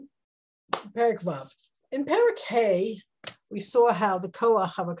Perek Vav. In Perek Hey, we saw how the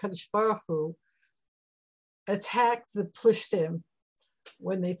Koach of HaKadosh Baruch Hu attacked the Plishtim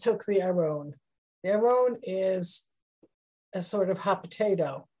when they took the Aron. The Aron is a sort of hot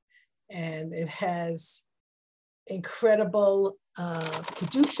potato, and it has incredible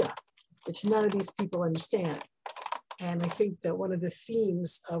kedusha, which none of these people understand. And I think that one of the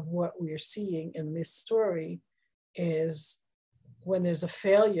themes of what we're seeing in this story is when there's a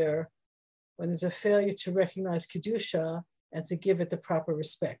failure to recognize kedusha and to give it the proper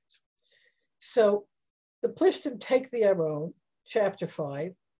respect. So the Plishtim take the Aron, chapter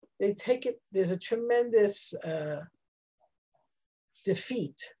 5. They take it. There's a tremendous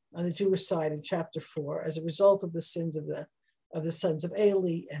defeat on the Jewish side in chapter 4 as a result of the sins of the sons of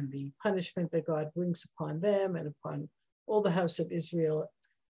Eli and the punishment that God brings upon them and upon all the house of Israel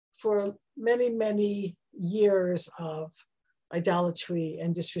for many, many years of idolatry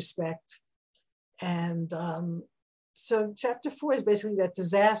and disrespect. And so chapter 4 is basically that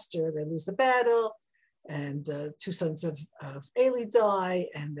disaster. They lose the battle, and two sons of Eli die,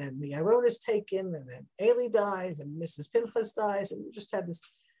 and then the Aron is taken, and then Eli dies, and Mrs. Pinchas dies, and we just have this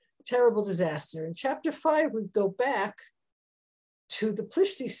terrible disaster. In chapter 5, we go back to the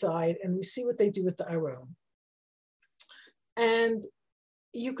Plishti side, and we see what they do with the Aron. And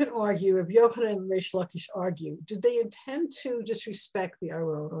you can argue, if Yochanan and Reish Lakish argue, did they intend to disrespect the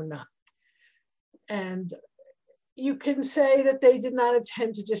Aron or not? And you can say that they did not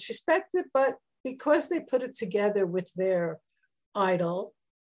intend to disrespect it, but because they put it together with their idol,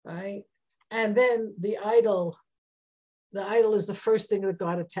 right? And then the idol is the first thing that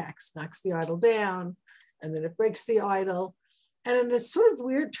God attacks, knocks the idol down, and then it breaks the idol. And in this sort of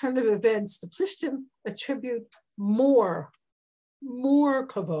weird turn of events, the Plishtim attribute more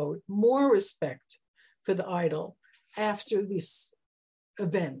kavod, more respect for the idol after these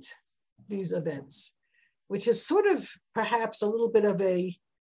events, which is sort of perhaps a little bit of a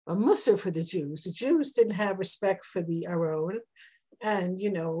musar for the Jews. The Jews didn't have respect for the Aron, and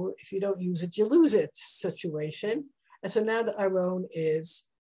if you don't use it, you lose it situation. And so now the Aron is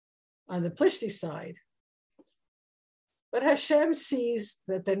on the Plishti side. But Hashem sees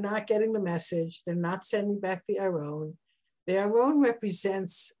that they're not getting the message. They're not sending back the Aron. The Aron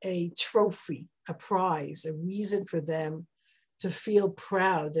represents a trophy, a prize, a reason for them to feel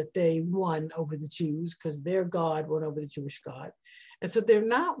proud that they won over the Jews because their God won over the Jewish God. And so they're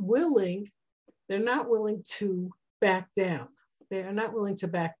not willing to back down. They are not willing to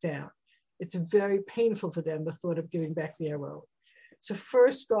back down. It's very painful for them, the thought of giving back the Aron. So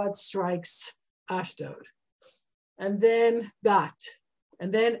first God strikes Ashdod, and then Gat,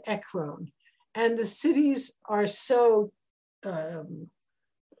 and then Ekron. And the cities are so, they're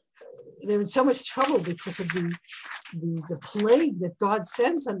in so much trouble because of the plague that God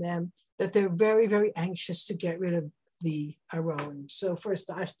sends on them that they're very, very anxious to get rid of the Aron. So first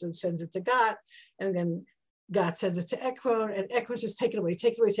Ashdod sends it to Gat, and then Gat sends it to Ekron, and Ekron says, take it away,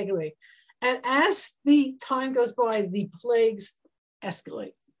 take it away, take it away. And as the time goes by, the plagues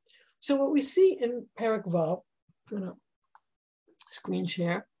escalate. So what we see in Perek Vav, I'm going to screen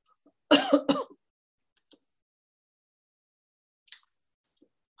share.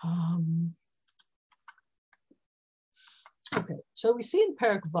 Okay, so we see in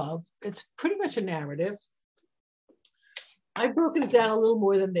Perek Vav, it's pretty much a narrative. I've broken it down a little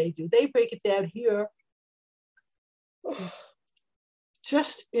more than they do. They break it down here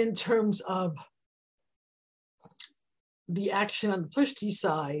just in terms of the action on the Plishti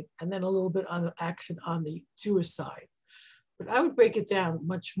side and then a little bit on the action on the Jewish side. But I would break it down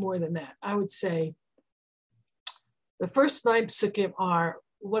much more than that. I would say the first 9 psukim are,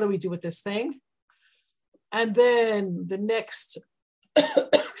 what do we do with this thing? And then the next,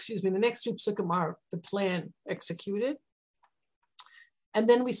 the next 2 psukim are the plan executed. And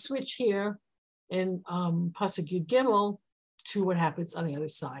then we switch here in Pasuk Yud Gimel to what happens on the other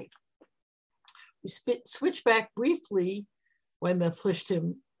side. We switch back briefly when the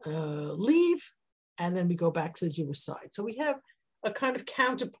Plishtim leave, and then we go back to the Jewish side. So we have a kind of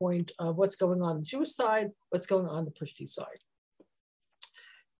counterpoint of what's going on the Jewish side, what's going on the Plishti side.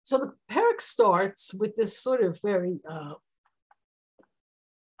 So the Perek starts with this sort of very,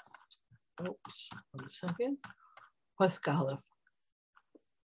 Shmuel Aleph.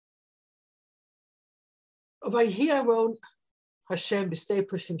 Vayhi Aron Hashem b'stei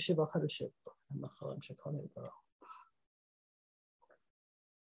Plishtim shiva chadashim.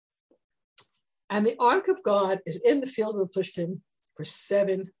 And the ark of God is in the field of the Plishtim for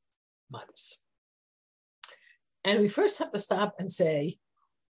 7 months. And we first have to stop and say,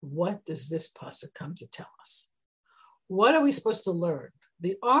 what does this pasuk come to tell us? What are we supposed to learn?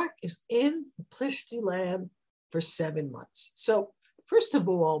 the ark is in the Plishti land for 7 months. So first of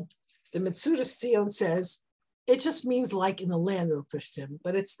all, the Metzudas Tzion says it just means like in the land of the Plishtim,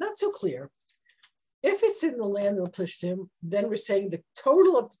 but it's not so clear. If it's in the land of the Plishtim, then we're saying the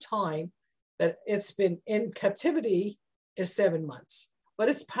total of the time that it's been in captivity is 7 months. But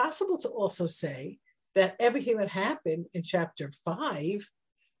it's possible to also say that everything that happened in chapter 5,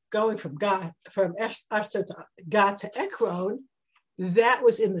 going from Ashdod to Gad to Ekron, that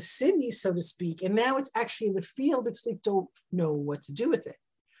was in the city, so to speak, and now it's actually in the field because they don't know what to do with it.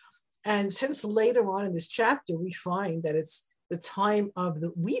 And since later on in this chapter, we find that it's the time of the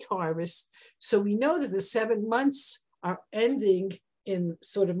wheat harvest, so we know that the 7 months are ending in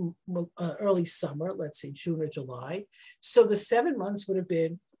sort of early summer, let's say June or July. So the 7 months would have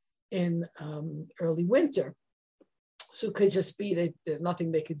been in early winter. So it could just be that there's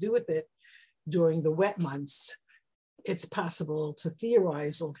nothing they could do with it during the wet months. It's possible to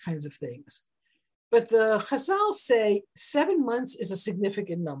theorize all kinds of things. But the Chazal say 7 months is a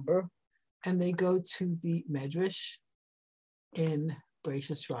significant number, and they go to the Medrash in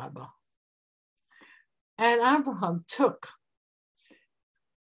Bereshis Rabbah. And Abraham took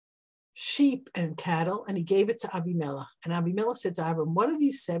sheep and cattle, and he gave it to Abimelech. And Abimelech said to Abraham, what are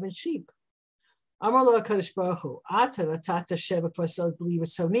these 7 sheep? Amar lo HaKadosh Baruch Hu, Ata natzata sheva kfasot b'li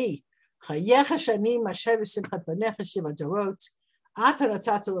ratzoni, chayecha shanim asher v'simchat banecha shiva dorot, Ata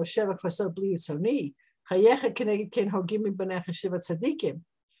natzata lo sheva kfasot b'li ratzoni, chayecha keneged ken hogim mibanecha shiva tzadikim,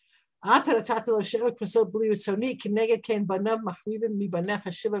 Ata natzata lo sheva kfasot b'li ratzoni, keneged ken banav machrivim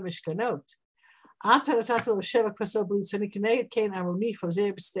mibanecha shiva mishkanot, Ata natzata lo sheva kfasot b'li ratzoni, keneged ken aroni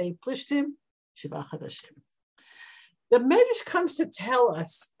chozer b'stei plishtim shiva chadashim. The Medrash comes to tell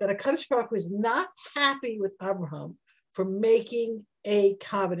us that HaKadosh Baruch Hu is not happy with Abraham for making a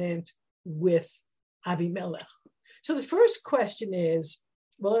covenant with Abimelech. So the first question is,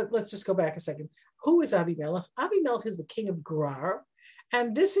 well, let's just go back a second. Who is Abimelech? Abimelech is the king of Gerar,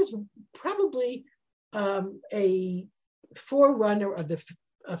 and this is probably a forerunner of the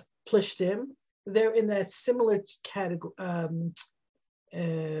Plishtim. They're in that similar category,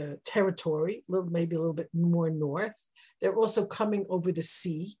 territory, maybe a little bit more north. They're also coming over the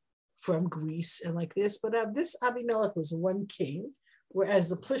sea from Greece and like this. But this Abimelech was one king, whereas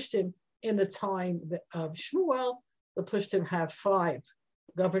the Plishtim in the time of Shmuel, the Plishtim have 5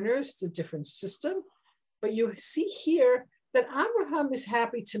 governors. It's a different system. But you see here that Abraham is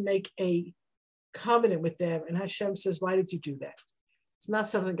happy to make a covenant with them. And Hashem says, why did you do that? It's not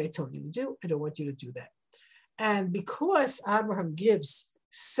something I told you to do. I don't want you to do that. And because Abraham gives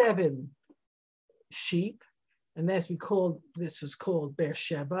 7 sheep, and this was called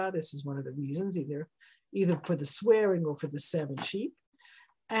Beersheba. This is one of the reasons, either for the swearing or for the 7 sheep.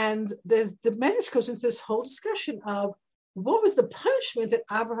 And the Medrash goes into this whole discussion of what was the punishment that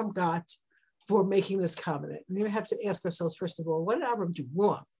Abraham got for making this covenant. And we have to ask ourselves, first of all, what did Abraham do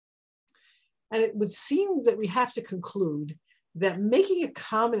wrong? And it would seem that we have to conclude that making a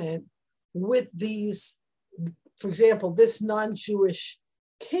covenant with these, for example, this non-Jewish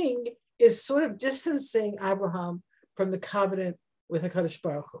king is sort of distancing Abraham from the covenant with HaKadosh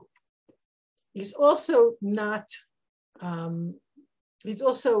Baruch Hu. He's also not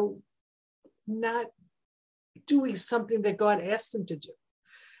doing something that God asked him to do.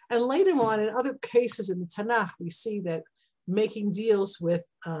 And later on, in other cases in the Tanakh, we see that making deals with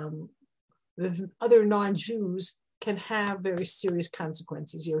other non-Jews can have very serious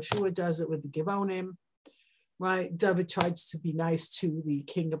consequences. Yoshua does it with the Givonim, right? David tries to be nice to the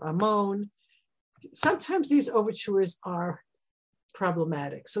king of Ammon. Sometimes these overtures are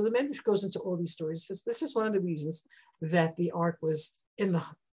problematic. So the Medrash goes into all these stories. Says this is one of the reasons that the ark was in the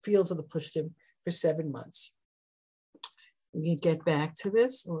fields of the Plishtim for 7 months. We can get back to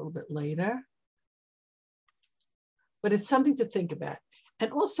this a little bit later. But it's something to think about.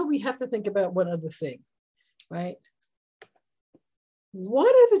 And also we have to think about one other thing, right?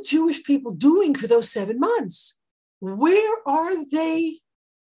 What are the Jewish people doing for those 7 months? Where are they,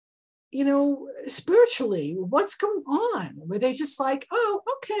 spiritually? What's going on? Were they just like, oh,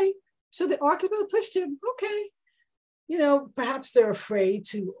 okay, so the Ark of the Plishtim, okay. Perhaps they're afraid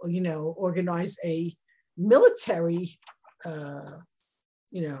to, organize a military,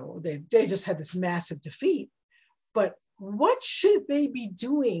 they just had this massive defeat. But what should they be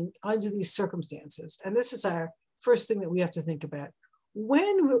doing under these circumstances? And this is our first thing that we have to think about.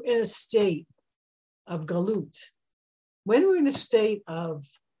 When we're in a state of galut, when we're in a state of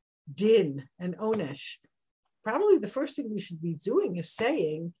din and onesh, probably the first thing we should be doing is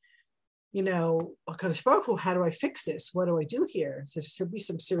saying, HaKadosh Baruch Hu, how do I fix this? What do I do here? There should be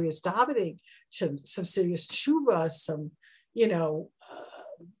some serious davening, some serious tshuva, some,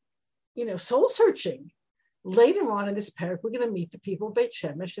 soul searching. Later on in this perek, we're going to meet the people of Beit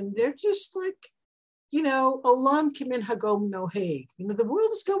Shemesh, and they're just like, Olam kimin hagom noheg. The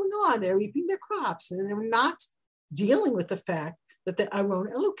world is going on. They're reaping their crops, and they're not dealing with the fact that the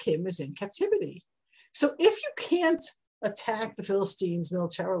Aron Elokim is in captivity. So if you can't attack the Philistines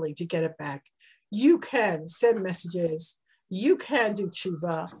militarily to get it back, you can send messages, you can do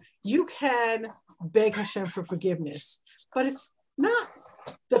tshuva, you can beg Hashem for forgiveness, but it's not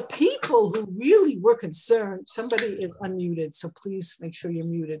the people who really were concerned. Somebody is unmuted, so please make sure you're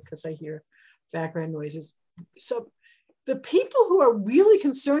muted because I hear background noises. So the people who are really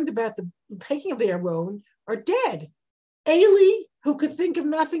concerned about the taking of the Aron are dead. Eli, who could think of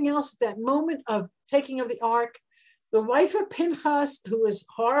nothing else at that moment of taking of the ark, the wife of Pinchas, who is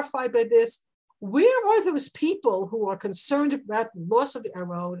horrified by this. Where are those people who are concerned about the loss of the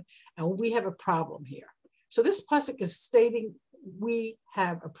Aron? And we have a problem here. So this pasuk is stating we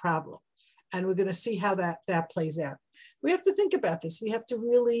have a problem, and we're going to see how that plays out. We have to think about this. We have to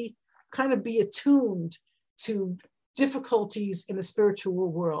really kind of be attuned to difficulties in the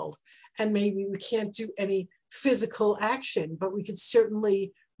spiritual world, and maybe we can't do any physical action, but we could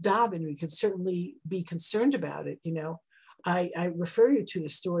certainly daven. We could certainly be concerned about it. I refer you to the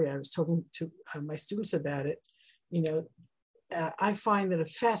story. I was talking to my students about it. I find that a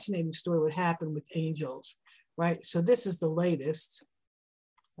fascinating story would happen with angels, right? So this is the latest.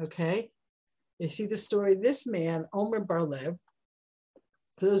 Okay, you see the story. This man, Omer Bar-Lev,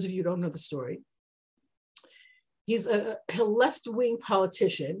 for those of you who don't know the story, he's a left-wing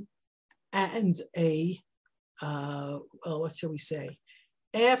politician and what shall we say?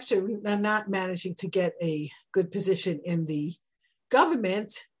 After not managing to get a good position in the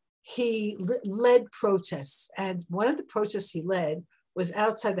government, he led protests. And one of the protests he led was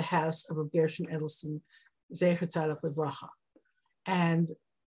outside the house of Gershon Edelstein, Zecher Tzadok Livracha. And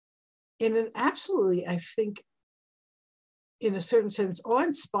in an absolutely, I think, in a certain sense,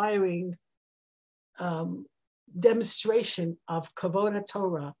 awe-inspiring demonstration of Kavod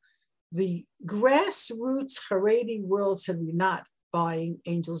Torah, the grassroots Haredi world said, we're not buying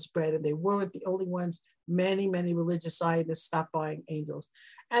angels' bread, and they weren't the only ones. Many, many religious scientists stopped buying angels,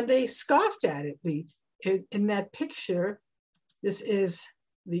 and they scoffed at it. In that picture, this is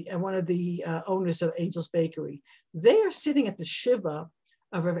one of the owners of Angel's Bakery. They are sitting at the shiva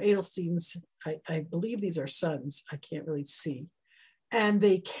of Rav Edelstein's, I believe these are sons, I can't really see, and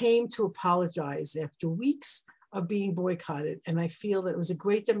they came to apologize after weeks of being boycotted, and I feel that it was a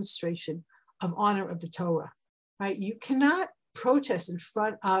great demonstration of honor of the Torah. Right? You cannot protest in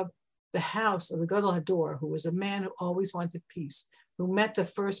front of the house of the Gadol Hador, who was a man who always wanted peace, who met the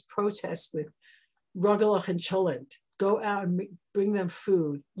first protest with Rogelach and Cholent, go out and bring them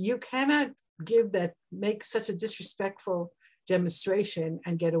food. You cannot make such a disrespectful demonstration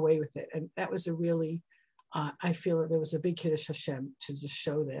and get away with it. And that was a really, I feel that there was a big Kiddush Hashem to just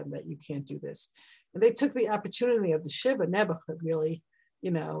show them that you can't do this. And they took the opportunity of the Shiva Nebuchadnezzar, really,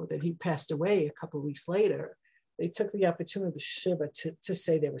 that he passed away a couple of weeks later. They took the opportunity of the Shiva to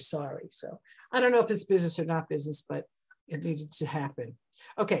say they were sorry. So I don't know if it's business or not business, but it needed to happen.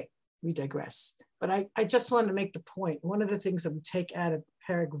 Okay, we digress. But I just want to make the point. One of the things that we take out of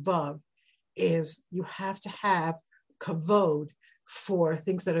Perek Vav is you have to have kavod for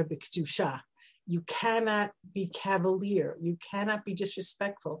things that are b'kedusha. You cannot be cavalier. You cannot be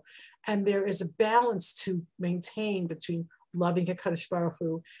disrespectful. And there is a balance to maintain between loving HaKadosh Baruch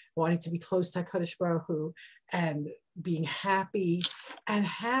Hu, wanting to be close to HaKadosh Baruch Hu, and being happy, and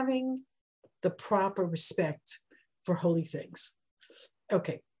having the proper respect for holy things.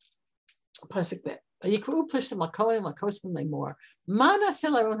 Okay. Pasuk Bet. Yikru Plishtim Lakonim Lakosmin Lemor. Mana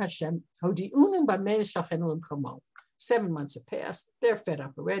Selaron Hashem Hodiunum Bamen Shafenulim Komo. 7 months have passed. They're fed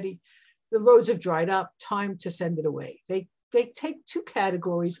up already. The roads have dried up. Time to send it away. They take two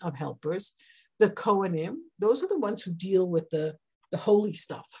categories of helpers. The Kohanim, those are the ones who deal with the holy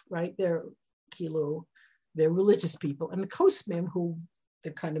stuff, right? They're religious people. And the Kosmim, who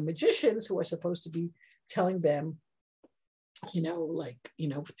the kind of magicians who are supposed to be telling them,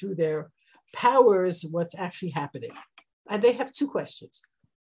 through their powers, what's actually happening. And they have two questions.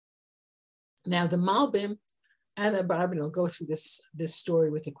 Now, the Malbim and the Barabin will go through this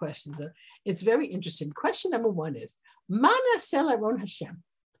story with the questions. It's very interesting. Question number one is, Mana Selaron Hashem.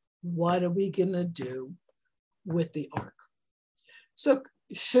 What are we going to do with the ark? So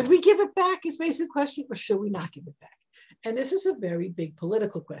should we give it back is basically the question, or should we not give it back? And this is a very big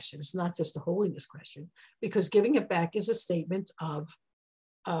political question. It's not just a holiness question, because giving it back is a statement of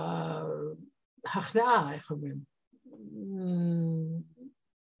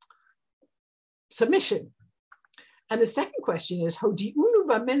submission. And the second question is, tell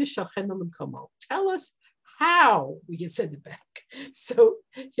us how we can send it back. So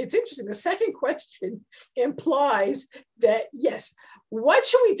it's interesting. The second question implies that, yes, what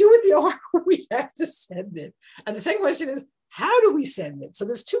should we do with the ark? We have to send it. And the second question is, how do we send it? So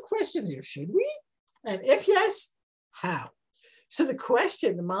there's two questions here. Should we? And if yes, how? So the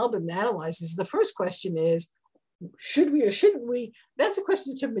question the Malbim analyzes, the first question is, should we or shouldn't we? That's a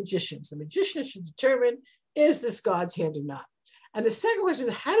question to magicians. The magicians should determine, is this God's hand or not? And the second question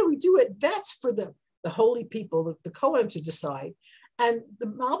is, how do we do it? That's for the holy people, the Kohen to decide. And the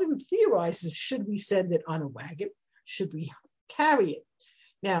Malbim theorizes, should we send it on a wagon? Should we carry it?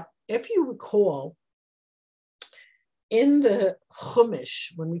 Now, if you recall, in the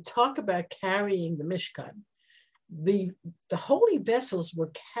Chumash, when we talk about carrying the Mishkan, the holy vessels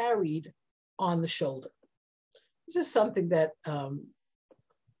were carried on the shoulder. This is something that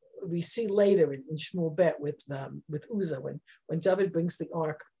we see later in Shmuel Bet with Uzzah, when David brings the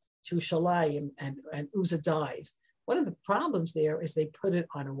ark to Shalayim and Uzzah dies. One of the problems there is they put it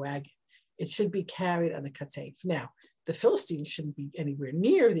on a wagon. It should be carried on the katef. Now, the Philistines shouldn't be anywhere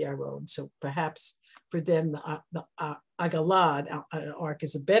near the Aron, so perhaps for them the Agalad ark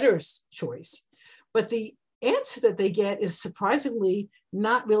is a better choice. But the answer that they get is surprisingly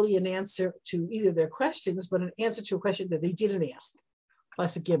not really an answer to either their questions, but an answer to a question that they didn't ask.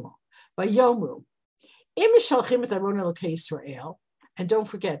 Plus a gimel. By Yomru, Imishalchim et Aron Elokei Israel, and don't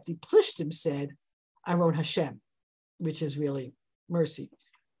forget, the Plishtim said Aron Hashem, which is really mercy.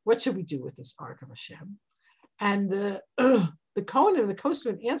 What should we do with this ark of Hashem? And the Kohen and the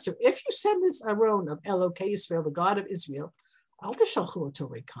Kohen answer, if you send this Aron of Elokei Israel, the God of Israel, Al Tishalchu Oto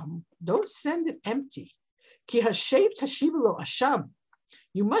Rekam, don't send it empty. Ki hashev tashivu lo asham.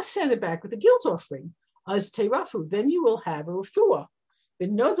 You must send it back with a guilt offering, as teirafu. Then you will have a refuah.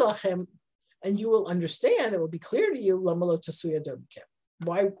 B'nodalchem, and you will understand. It will be clear to you. Lamalo tasuya domikem.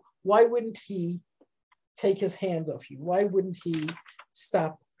 Why wouldn't he take his hand off you? Why wouldn't he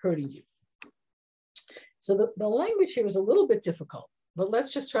stop hurting you? So the language here is a little bit difficult, but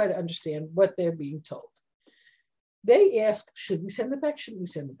let's just try to understand what they're being told. They ask, should we send it back? Should we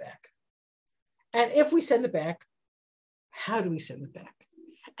send it back? And if we send it back, how do we send it back?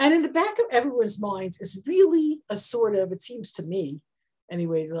 And in the back of everyone's minds is really a sort of, it seems to me,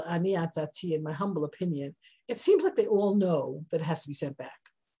 anyway, in my humble opinion, it seems like they all know that it has to be sent back.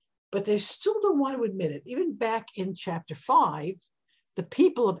 But they still don't want to admit it. Even back in chapter 5, the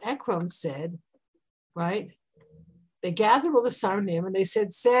people of Ekron said, right? They gathered all the Sarnim and they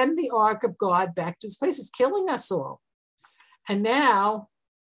said, send the ark of God back to its place. It's killing us all. And now,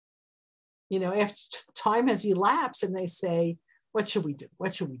 after time has elapsed and they say, what should we do?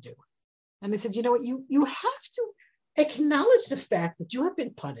 What should we do? And they said, you know what, you have to acknowledge the fact that you have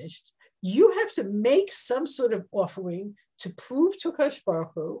been punished. You have to make some sort of offering to prove to Kadosh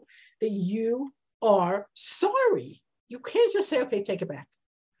Baruch Hu that you are sorry. You can't just say, okay, take it back.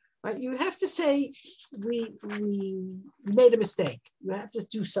 Right? You have to say, we made a mistake. You have to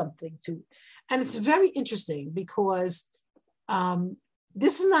do something to, and it's very interesting because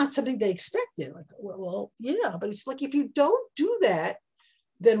this is not something they expected. Like, well, yeah, but it's like, if you don't do that,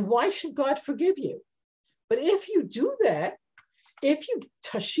 then why should God forgive you? But if you do that, if you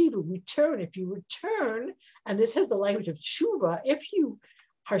tashivu, if you return, and this has the language of tshuva, if you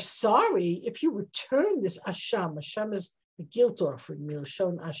are sorry, if you return this asham is the guilt offering,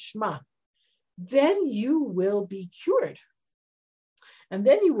 milshon ashma, then you will be cured. And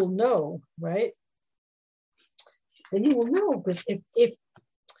then you will know, right? Then you will know, because if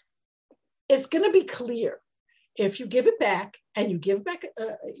it's going to be clear, if you give it back and you give back,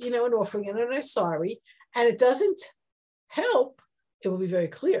 an offering and I'm sorry, and it doesn't help, it will be very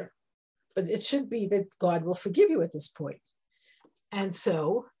clear. But it should be that God will forgive you at this point. And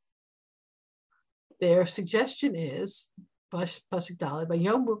so their suggestion is, so,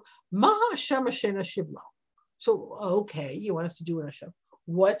 okay, you want us to do an Hashem.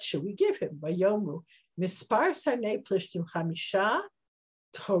 What should we give him? Mispar Sarnei Plishtim Chamisha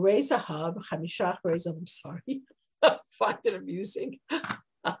Torei Zahav Chamisha Torei Zahav. I'm sorry, I find it amusing.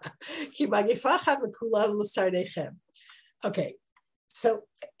 Okay, so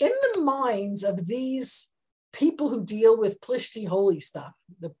in the minds of these people who deal with Plishti holy stuff,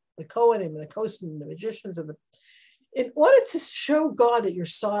 the Kohanim, the Kohanim, the magicians, in order to show God that you're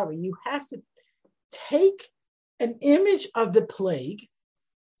sorry, you have to take an image of the plague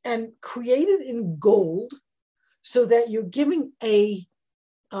and create it in gold, so that you're giving a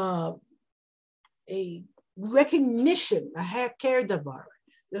recognition, a haker davar.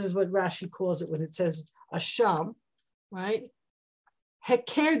 This is what Rashi calls it when it says asham, right?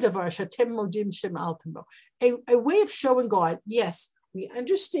 Heker davar shatem modim shem altimo. A way of showing God, yes, we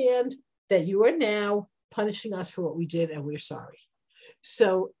understand that you are now punishing us for what we did, and we're sorry.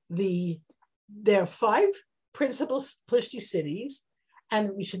 So there are 5 principal Plishti cities,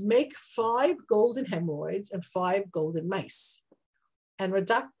 and we should make 5 golden hemorrhoids and 5 golden mice. And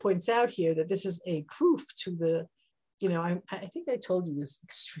Radak points out here that this is a proof to the, I think I told you this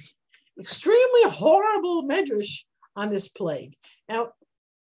extremely horrible medrash on this plague. Now,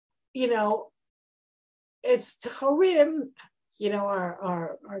 it's Techorim,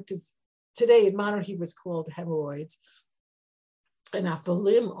 because today in modern Hebrew it's called hemorrhoids, and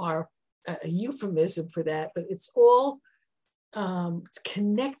afalim are a euphemism for that, but it's all it's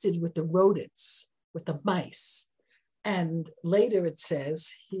connected with the rodents, with the mice. And later it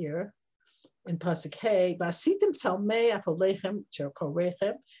says here in Pasuk Hey, "Vasitim salmei afalechem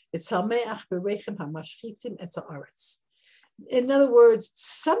cherkorechem, et salmei achberechem hamashchitim et haaretz." In other words,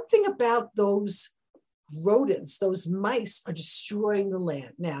 something about those rodents, those mice, are destroying the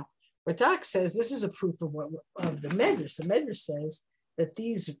land. Now, Radak says this is a proof of the Medrash. The Medrash says that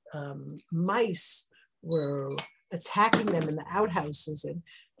these mice were attacking them in the outhouses and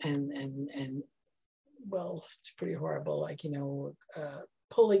well, it's pretty horrible,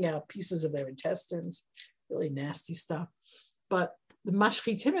 pulling out pieces of their intestines, really nasty stuff. But the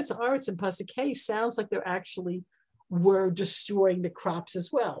mashchitim et haaretz in Pasuk Hey sounds like they're actually were destroying the crops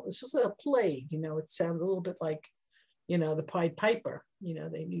as well. It's just like a plague, it sounds a little bit like, the Pied Piper,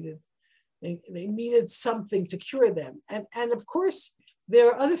 they needed something to cure them. And of course, there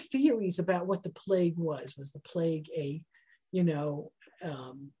are other theories about what the plague was. Was the plague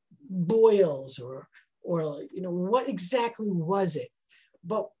boils or what exactly was it?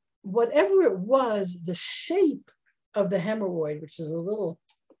 But whatever it was, the shape of the hemorrhoid, which is a little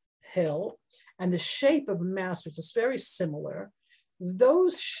hill, and the shape of a mouse, which is very similar,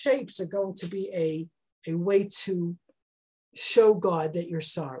 those shapes are going to be a way to show God that you're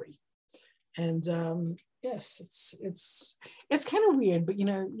sorry. And yes, it's kind of weird, but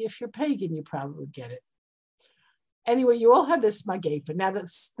if you're pagan, you probably get it. Anyway, you all have this Magepa. Now,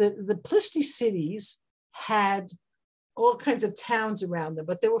 the Plishti cities had all kinds of towns around them,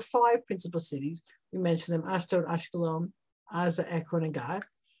 but there were 5 principal cities. We mentioned them: Ashdod, Ashkelon, Aza, Ekron, and Gad.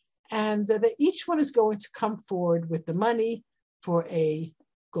 And that each one is going to come forward with the money for a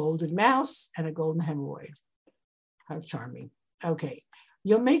golden mouse and a golden hemorrhoid. How charming. Okay,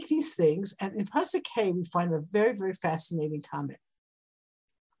 you'll make these things. And in Pasuk Hey, we find a very, very fascinating comment.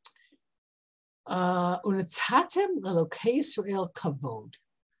 Unatatem lelokei Israel kavod.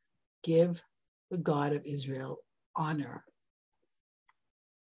 Give the God of Israel honor.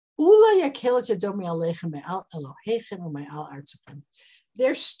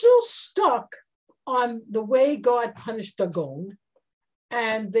 They're still stuck on the way God punished Dagon,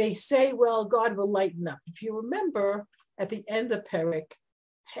 and they say, well, God will lighten up. If you remember, at the end of Perek,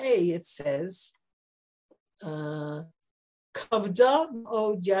 it says, Kavda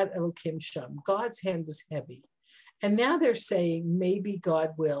od yad Elokim sham. God's hand was heavy. And now they're saying maybe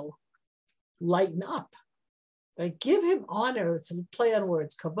God will lighten up. Like, give him honor. It's a play on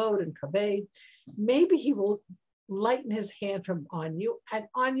words, kavod and kaved. Maybe he will lighten his hand from on you and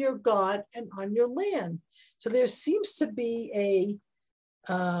on your God and on your land. So there seems to be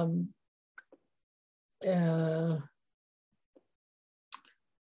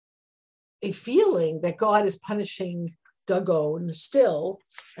a feeling that God is punishing Dagon still,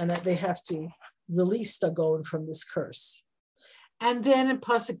 and that they have to release Dagon from this curse. And then in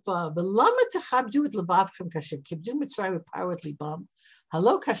Pasuk Vav, "V'lama techabdu et levavchem kasher kibdu Mitzrayim v'paru et libam,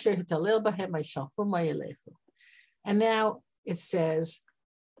 halo kasher hitalel bahem ma'ishalchu ma'yelechu." And now it says,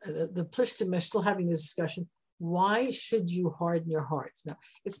 the Plishtim are still having this discussion. Why should you harden your hearts? Now,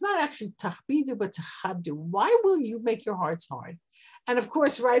 it's not actually tachbidu, but techabdu. Why will you make your hearts hard? And of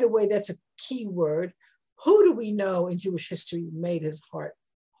course, right away, that's a key word. Who do we know in Jewish history made his heart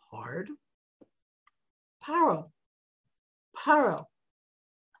hard? Paro.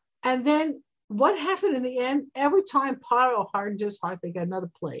 And then what happened in the end? Every time Paro hardened his heart, they got another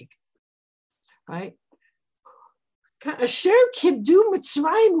plague, right? Asher kibdu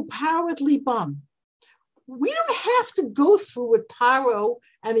Mitzrayim uparat libam. We don't have to go through what Paro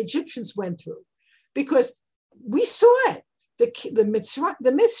and the Egyptians went through, because we saw it. The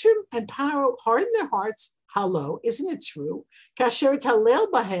Mitzrayim and Paro hardened their hearts. Hello, isn't it true? Kasher talel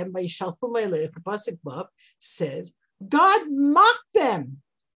bahem v'yishalchu ma'yelechu. Pasuk Vav says God mocked them.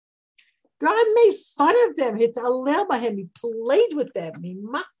 God made fun of them. He talel bahem. He played with them. He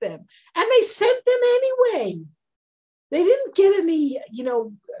mocked them, and they sent them anyway. They didn't get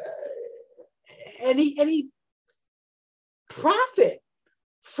any profit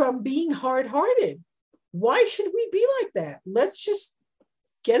from being hard-hearted. Why should we be like that? Let's just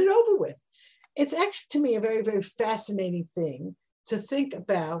get it over with. It's actually, to me, a very, very fascinating thing to think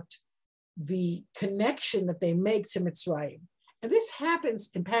about the connection that they make to Mitzrayim. And this happens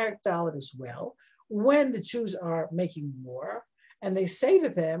in Perek Dalet as well, when the Jews are making war, and they say to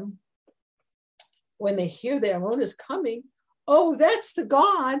them, when they hear the Aaron is coming, oh, that's the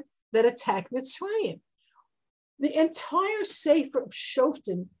God that attacked Mitzrayim. The entire Sefer of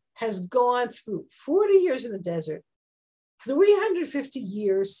Shoftim has gone through 40 years in the desert, 350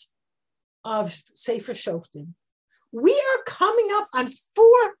 years of Sefer Shoftim. We are coming up on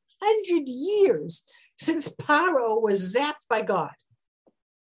 400 years since Paro was zapped by God.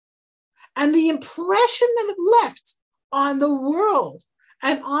 And the impression that it left on the world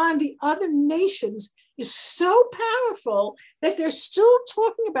and on the other nations is so powerful that they're still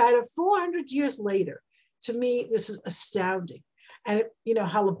talking about it 400 years later. To me, this is astounding. And,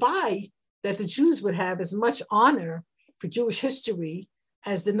 halabai, that the Jews would have as much honor for Jewish history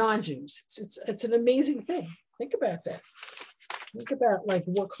as the non-Jews. It's an amazing thing. Think about that. Think about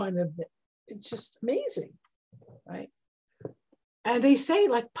what kind of, it's just amazing, right? And they say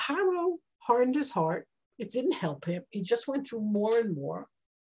Paro hardened his heart. It didn't help him. He just went through more and more.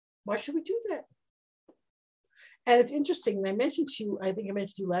 Why should we do that? And it's interesting, and I mentioned to you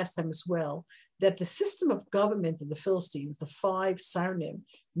last time as well, that the system of government of the Philistines, the 5 Sarnim,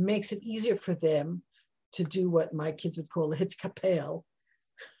 makes it easier for them to do what my kids would call a Shapell.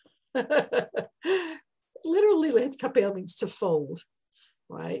 Literally, Shapell means to fold,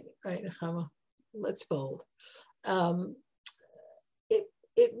 right? Right, let's fold.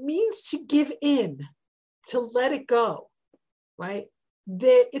 It means to give in, to let it go, right?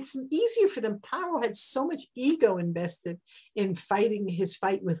 It's easier for them. Paro had so much ego invested in fighting his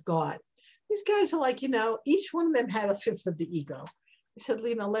fight with God. These guys are each one of them had a fifth of the ego. He said,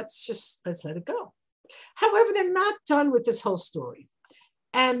 let's let it go. However, they're not done with this whole story.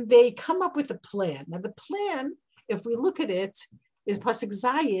 And they come up with a plan. Now, the plan, if we look at it, is Pasuk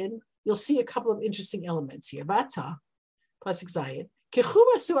Zayin. You'll see a couple of interesting elements here. Vata, Pasuk Zayin. Kechu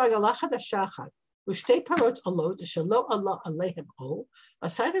asu agalah hadasha achat, u'shtei parot alot shelo Allah alehem o,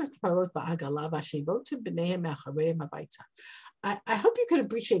 asayter parot ba'agalah v'ashevotim b'neihem me'achareim habayta. I hope you can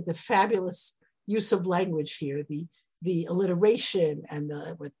appreciate the fabulous use of language here, the alliteration and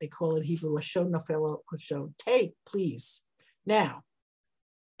what they call in Hebrew, lashon nafel lashon. Take, please. Now,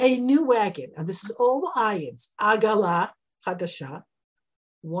 a new wagon, and this is all the ayins, agala chadasha,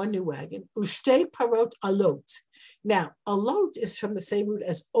 one new wagon, u'shtei parot alot. Now, alot is from the same root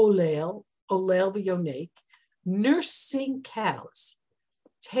as olel v'yonek, nursing cows.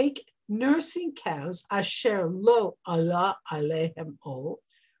 Take nursing cows, asher lo Allah alehem o,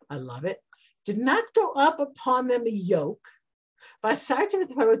 I love it, did not go up upon them a yoke, basartem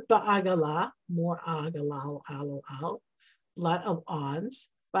parot ba'agala, more agala al, lot of ons,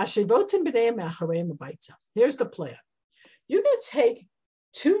 bashevotim b'nei me'achareim habayta. Here's the plan. You're going to take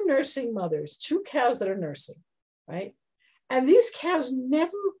 2 nursing mothers, 2 cows that are nursing, right? And these cows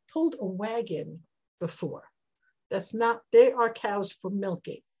never pulled a wagon before. They are cows for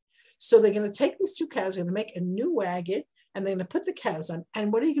milking. So they're going to take these 2 cows, they're going to make a new wagon, and they're going to put the cows on.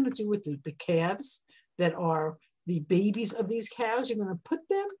 And what are you going to do with the calves that are the babies of these cows? You're going to put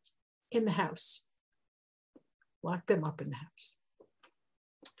them in the house. Lock them up in the house.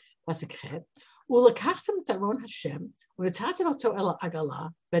 ולקחתם את ארון השם, ונתתם אותו אל העגלה,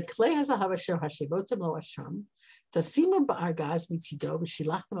 ואת כלי הזהב אשר השבותם לו אשם, תשימו בארגז מצידו,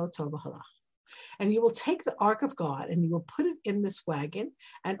 ושילחתם אותו והלך. And you will take the ark of God and you will put it in this wagon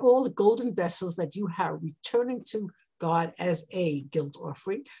and all the golden vessels that you have returning to God as a guilt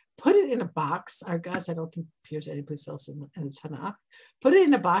offering. Put it in a box. Argaz, I don't think appears anyplace else in the Tanakh. Put it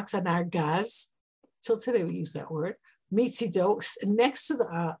in a box on argaz. Till today we use that word. Mitzido, next to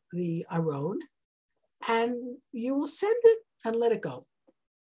the Aron, and you will send it and let it go.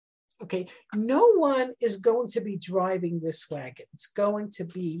 Okay, no one is going to be driving this wagon. It's going to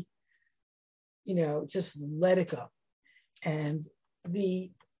be, just let it go. And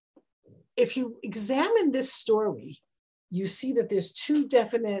if you examine this story, you see that there's 2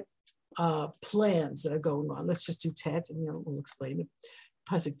 definite plans that are going on. Let's just do Tet, and we'll explain it.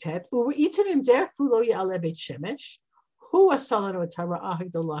 Pasuk Tet. U'e'itim derech lo ya'aleh beit shemesh. Hu asalanu et hara'ah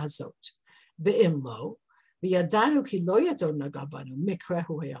hagdolah hazot. Ve'im lo, v'yadanu ki lo yadon naga banu,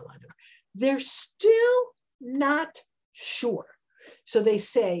 mikrehu hayalanu. They're still not sure. So they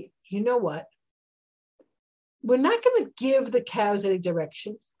say, you know what? We're not going to give the cows any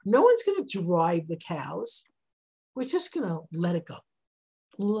direction. No one's going to drive the cows. We're just going to let it go.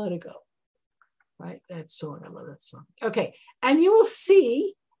 Let it go. right? That song, I love that song. Okay, and you will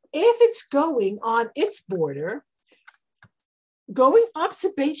see if it's going on its border, going up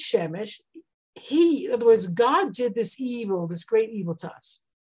to Beit Shemesh, in other words, God did this evil, this great evil to us.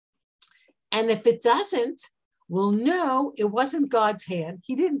 And if it doesn't, we'll know it wasn't God's hand.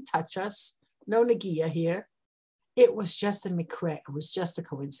 He didn't touch us. No Nagia here. It was just a mikra. It was just a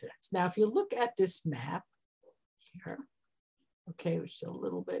coincidence. Now, if you look at this map here, okay, which is a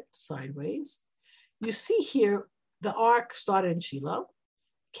little bit sideways, you see here the ark started in Shiloh,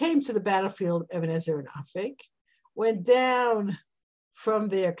 came to the battlefield of Ebenezer and Afek, went down from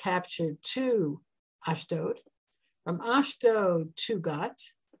there, captured to Ashdod, from Ashdod to Gat,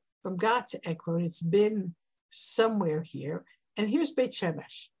 from Gat to Ekron. It's been somewhere here, and here's Beit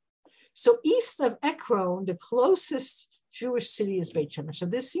Shemesh. So east of Ekron, the closest Jewish city is Beit Shemesh. So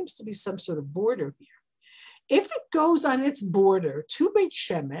this seems to be some sort of border here. If it goes on its border to Beit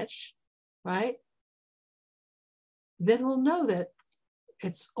Shemesh, right, then we'll know that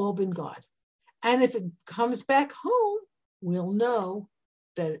it's all been God. And if it comes back home, we'll know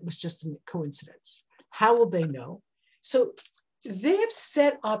that it was just a coincidence. How will they know? So they have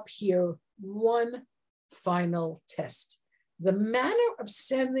set up here one final test. The manner of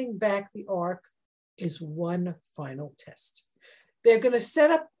sending back the ark is one final test. They're going to set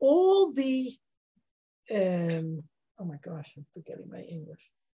up all the, oh my gosh, I'm forgetting my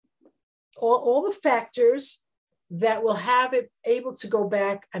English. All the factors that will have it able to go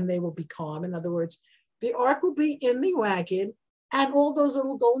back and they will be calm. In other words, the ark will be in the wagon and all those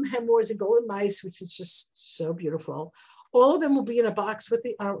little golden hemorrhoids and golden mice, which is just so beautiful, all of them will be in a box with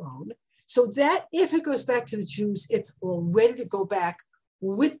the Aron. So that if it goes back to the Jews, it's all ready to go back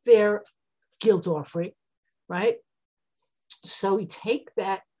with their guilt offering, right? So we take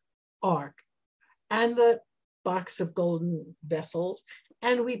that ark and the box of golden vessels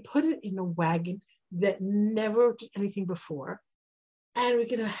and we put it in a wagon that never did anything before. And we're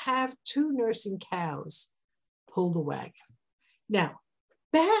going to have 2 nursing cows pull the wagon. Now,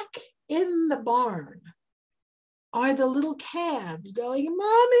 back in the barn are the little calves going,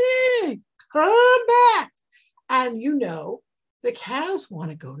 Mommy, come back. And you know, the cows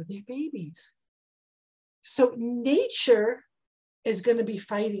want to go to their babies. So nature is going to be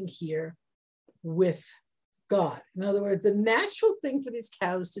fighting here with God. In other words, the natural thing for these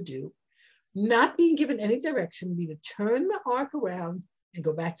cows to do, not being given any direction, would be to turn the ark around and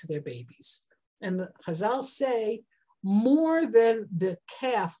go back to their babies. And the Chazal say, more than the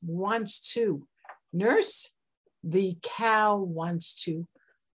calf wants to nurse, the cow wants to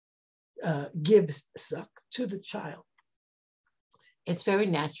give suck to the child. It's very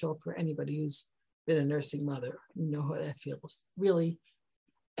natural for anybody who's been a nursing mother. You know how that feels, really.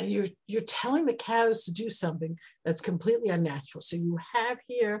 And you're telling the cows to do something that's completely unnatural. So you have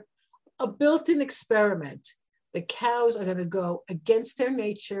here a built-in experiment. The cows are going to go against their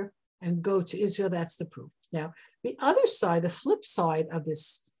nature and go to Israel. That's the proof. Now, the other side, the flip side of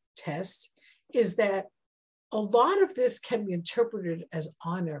this test is that a lot of this can be interpreted as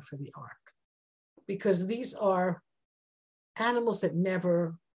honor for the ark, because these are animals that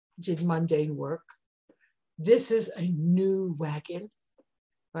never did mundane work. This is a new wagon,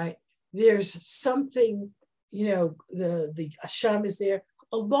 right? There's something, you know, the Asham is there.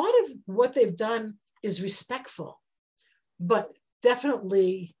 A lot of what they've done is respectful, but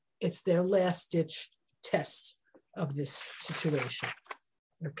definitely it's their last ditch test of this situation.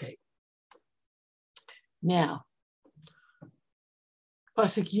 Okay. Now,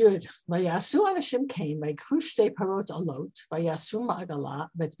 Pasuk Yud, Vayasu Anashim came, Vayikhu shtei parot alot, Vayasu ma'agala,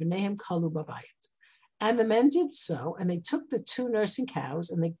 vet b'neihem kalu b'bayit. And the men did so, and they took the 2 nursing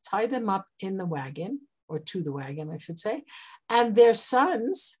cows and they tied them up in the wagon, or to the wagon, I should say, and their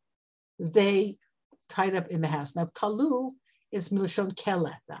sons, they tied up in the house. Now, kalu is milshon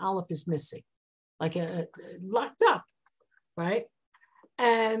kele. The aleph is missing, like a locked up, right?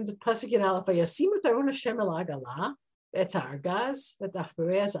 And Pasuk Yud Aleph, Vayasimu taron Hashem el agala, et ha'argaz, et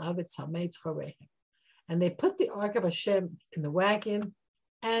achberei ha'zahav, et tzalmei tchorehem. And they put the ark of Hashem in the wagon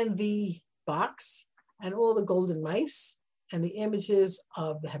and the box and all the golden mice and the images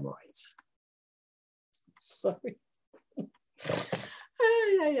of the hemorrhoids. Sorry.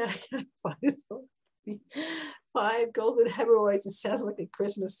 5 golden hemorrhoids. It sounds like a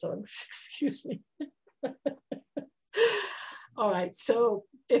Christmas song. Excuse me. All right, so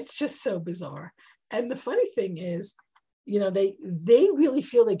it's just so bizarre. And the funny thing is, you know, they really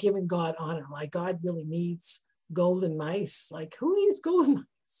feel they're giving God honor. Like God really needs golden mice. Like who needs golden mice?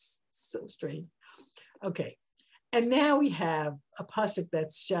 It's so strange. Okay, and now we have a pasuk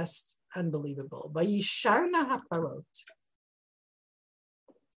that's just unbelievable. Vayisharna haparot.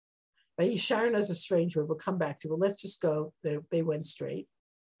 Vayisharna is a strange word. We'll come back to it. But let's just go. They went straight.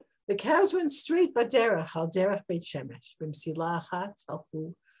 The cows went straight baderach al derech Beit Shemesh. B'msila achat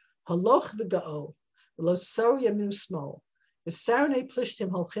halchu haloch v'ga'o v'lo sor yaminu smol v'sarnei plishtim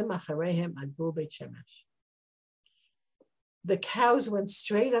holchim achareihem ad gvul Beit Shemesh. The cows went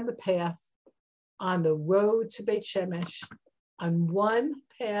straight on the path, on the road to Beit Shemesh. On one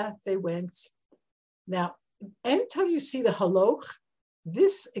path they went. Now, anytime you see the haloch,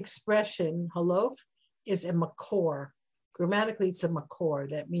 this expression, haloch, is a makor. Grammatically, it's a makor.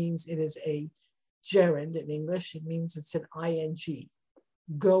 That means it is a gerund in English. It means it's an ing,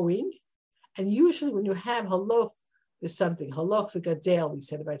 going. And usually when you have haloch, there's something. Haloch v'gadel, we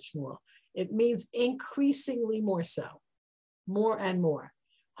said about Shmuel. It means increasingly more so, more and more.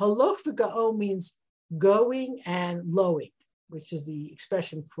 Haloch v'ga'o means going and lowing, which is the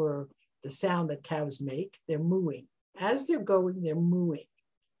expression for the sound that cows make. They're mooing. As they're going, they're mooing,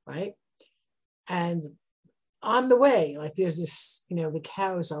 right? And on the way, like there's this, the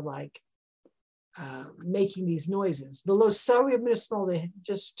cows are like making these noises. Below Sari of Minismal, they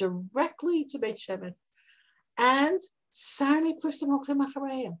just directly to Beit Shemesh. And Sarni Plishtim Holchim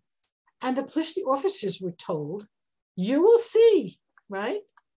Achareim. And the Plishti officers were told, you will see, right?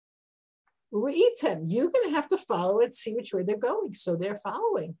 U'etem, you're going to have to follow and see which way they're going. So they're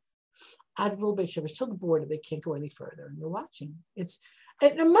following. Advil Beit Shemesh till the border, they can't go any further, and they're watching. It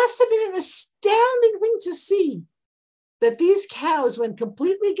must have been an astounding thing to see that these cows went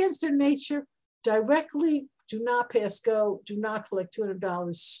completely against their nature, directly, do not pass go, do not collect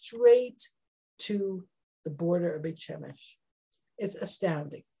 $200, straight to the border of Beit Shemesh. It's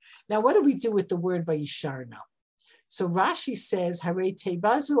astounding. Now, what do we do with the word Vayisharna? So Rashi says, Hare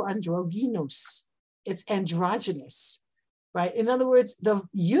tevazu androgynous. It's androgynous, right? In other words, the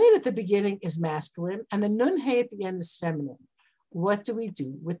yud at the beginning is masculine and the nun hey at the end is feminine. What do we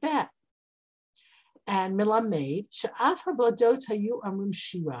do with that? And milamed sha'af habladot hayu amrim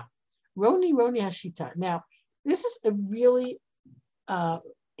shira roni hashita. Now, this is a really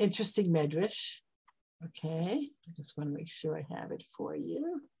interesting medrash. Okay, I just want to make sure I have it for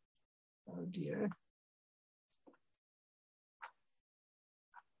you. Oh dear.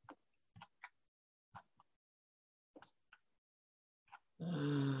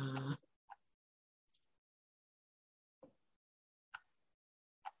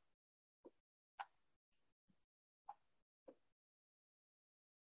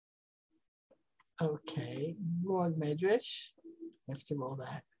 Okay, wrong medrash. After all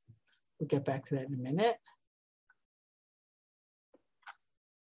that, we'll get back to that in a minute.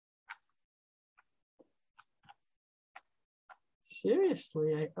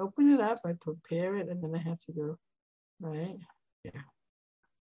 Seriously, I open it up, I prepare it, and then I have to go, right? Yeah.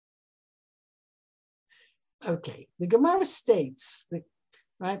 Okay, the Gemara states,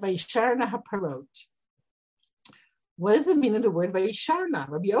 right, Vayisharna haparot. What does the meaning of the word Vayisharna?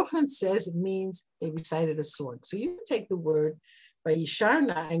 Rabbi Yochanan says it means they recited a song. So you take the word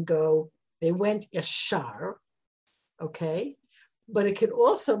Vayisharna and go, they went yashar, okay? But it could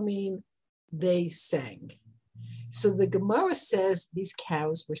also mean they sang. So the Gemara says these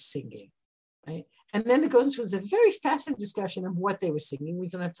cows were singing, right? And then it goes into a very fascinating discussion of what they were singing. We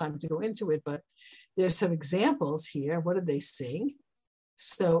don't have time to go into it, but there's some examples here. What did they sing?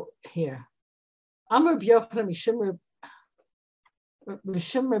 So here, Amar B'Yochanan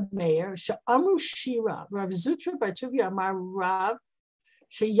Mishum Meir Sha'amru Shira Rav Zutra Bartuvi Amar Rav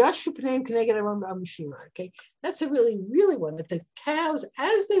Sheyashu Pneim K'neged Amru Shira. Okay, that's a really one that the cows,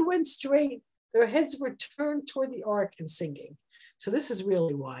 as they went straight, their heads were turned toward the ark and singing. So this is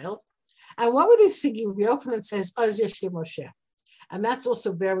really wild. And what were they singing? Rabbi Yochanan says, Az Yeshir Moshe. And that's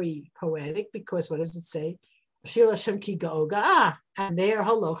also very poetic because what does it say? Shir Hashem ki ga'o ga'ah. And they are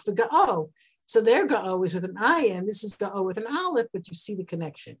haloch v'ga'o. So their ga'o is with an ayin, this is ga'o with an aleph, but you see the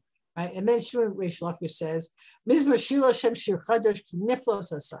connection, right? And then Shmuel Aleph says, Mizmor Shir Hashem shir chadash ki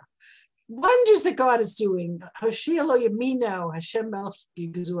niflos asa. Wonders that God is doing. Hoshia lo yamino, Hashem melech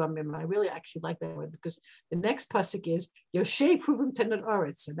yiguzu amim. I really actually like that one because the next pasuk is Yoshe Pruvim Tenat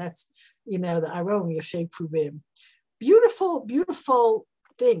Oretz, and that's the Aron Yoshe Pruvim. Beautiful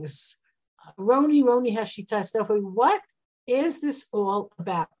things. Roni hashita stuff. What is this all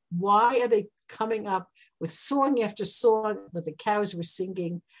about? Why are they coming up with song after song that the cows were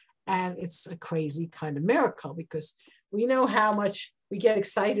singing? And it's a crazy kind of miracle because we know how much we get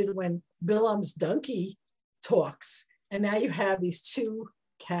excited when Bilam's donkey talks. And now you have these two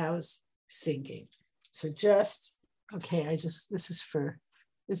cows singing. So this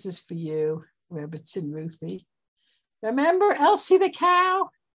is for you, Rebbetzin Ruthie. Remember Elsie the cow?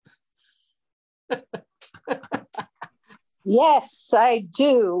 Yes, I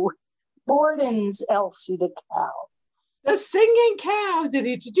do. Borden's Elsie the cow. The singing cow.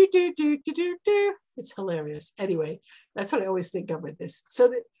 Do-do-do-do-do-do-do-do. It's hilarious. Anyway, that's what I always think of with this. So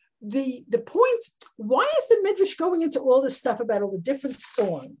the point, why is the Midrash going into all this stuff about all the different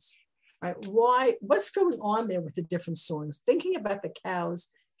songs? Right? Why? What's going on there with the different songs? Thinking about the cows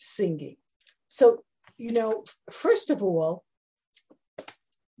singing. So, first of all,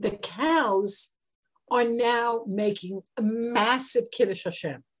 the cows are now making a massive Kiddush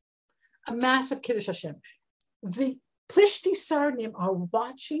Hashem. A massive Kiddush Hashem. The Plishti Sarnim are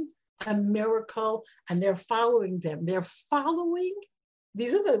watching a miracle and they're following them.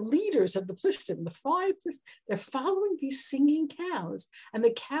 These are the leaders of the Plishtim, they're following these singing cows, and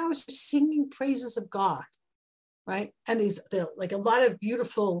the cows are singing praises of God, right? And they're like a lot of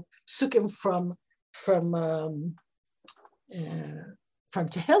beautiful psukim from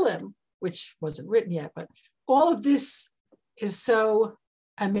Tehillim, which wasn't written yet, but all of this is so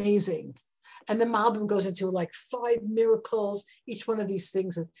amazing. And the Malbim goes into like 5 miracles, each one of these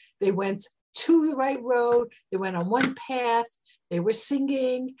things. They went to the right road, they went on one path, they were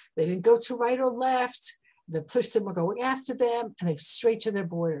singing, they didn't go to right or left, the Plishtim were going after them, and they straight to their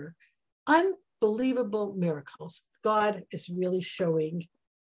border. Unbelievable miracles. God is really showing,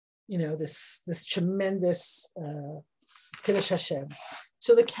 this tremendous Kiddush Hashem.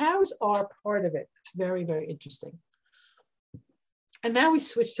 So the cows are part of it. It's very, very interesting. And now we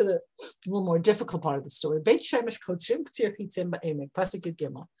switch to the little more difficult part of the story. Beit Shemesh kotzrim k'tzir chitzim ba'emek, pasuk Yud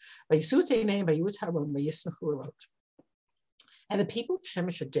Gimel, vayisut einayim vayut haron vayismechu arot. And the people of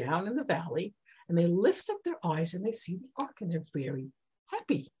Shemesh are down in the valley, and they lift up their eyes and they see the ark, and they're very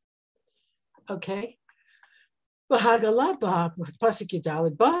happy. Okay. V'hagala ba pasuk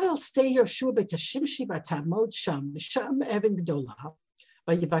Yudalid ba'al stay Yoshua b'tashimshi b'tamod sham even gdola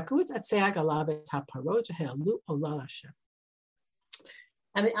v'yivakut atzei hagala b'taparot he'alu ola Hashem.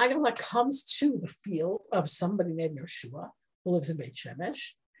 And the Agala comes to the field of somebody named Yoshua, who lives in Beit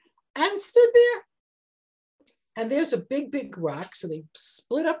Shemesh, and stood there. And there's a big, big rock. So they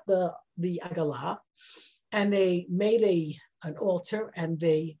split up the Agala, and they made an altar, and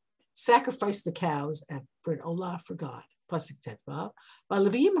they sacrificed the cows for an olah for God. Pasuk Tetvav.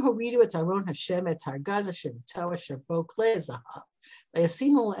 V'Levim horidu et Aron Hashem et Hargaz Hashem Toa Shabbo Klei Zahav.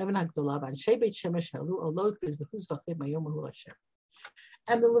 V'Yasimu Even Hagdolah V'Anshei Beit Shemesh Halu Olot V'Zbechuz V'Chim Mayomahu Hashem.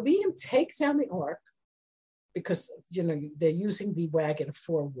 And the Levium take down the ark because, they're using the wagon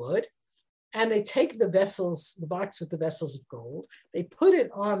for wood, and they take the box with the vessels of gold, they put it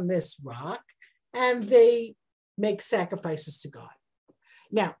on this rock, and they make sacrifices to God.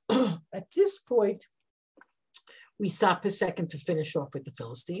 Now, at this point, we stop a second to finish off with the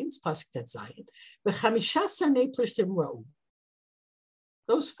Philistines, Pasuk Tet Zayin. V'chamisha sarnei Plishtim ra'u.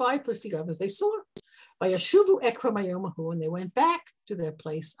 Those 5 Plishtim governors, they saw. Vayashuvu ekra mayomahu, and they went back to their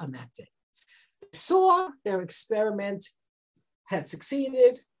place on that day. They saw their experiment had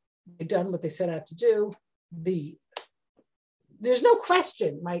succeeded. They'd done what they set out to do. There's no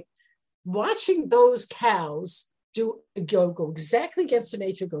question, right? Watching those cows go exactly against the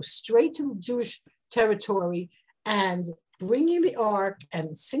nature, go straight to the Jewish territory, and bringing the ark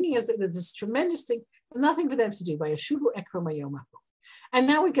and singing as this tremendous thing, nothing for them to do. Vayashuvu ekra mayomahu. And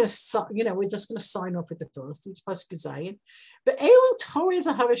now we're just going to sign off with the Philistines, Pasuk Zayin. But Elu Torah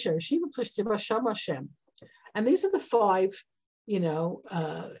Zahavasher, Shiva Plishtim Hashem Hashem. And these are the 5,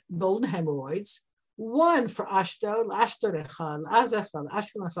 golden hemorrhoids. 1 for Ashdod, Echad, Azechad,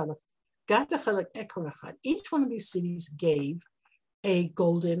 Ashkelon Gat Echad, Ekron Echad. Each one of these cities gave a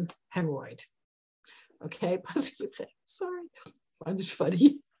golden hemorrhoid. Okay, Pasuk. Sorry, I find it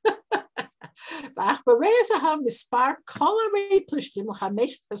funny.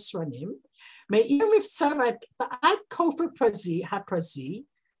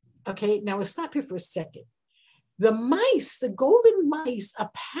 Okay, now we'll stop here for a second. The mice, the golden mice,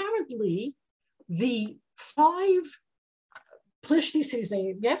 apparently the 5 Plishti cities, now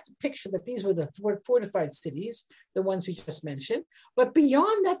you have to picture that these were the fortified cities, the ones we just mentioned. But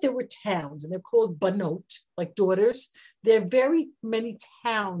beyond that, there were towns, and they're called banot, like daughters. There are very many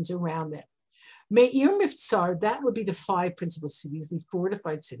towns around them. Me'ir Miftsar, that would be the 5 principal cities, these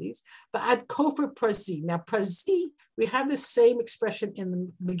fortified cities. But Ad Kofer Prazi. Now, Prazi, we have the same expression in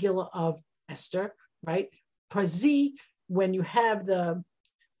the Megillah of Esther, right? Prazi, when you have the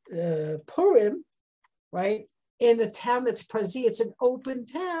Purim, right? In the town that's Prazi, it's an open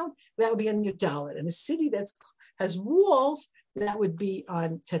town, that would be on Yudalit. And a city that has walls, that would be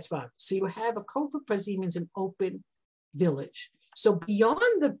on Tetzvav. So you have a Kofer Prazi means an open village. So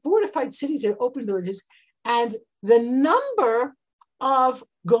beyond the fortified cities and open villages, and the number of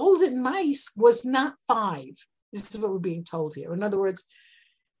golden mice was not 5. This is what we're being told here. In other words,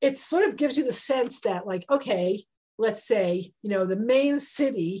 it sort of gives you the sense that, like, okay, let's say, the main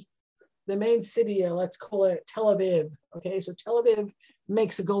city, let's call it Tel Aviv. Okay, so Tel Aviv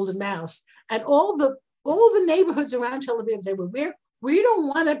makes a golden mouse, and all the neighborhoods around Tel Aviv, they were, we don't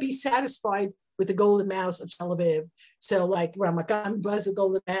want to be satisfied with the golden mouse of Tel Aviv. So like Ramadan was a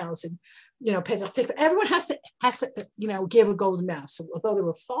golden mouse, and everyone has to give a golden mouse. So although there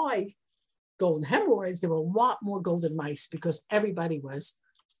were 5 golden hemorrhoids, there were a lot more golden mice because everybody was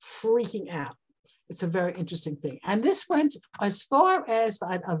freaking out. It's a very interesting thing. And this went as far as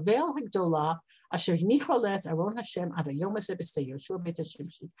Avel Hagdolah, Asher Nicholet, Aron Hashem, Ad Yom HaSebestei Yoshua Beit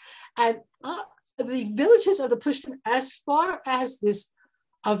HaShimshi. And the villages of the Plishtim, as far as this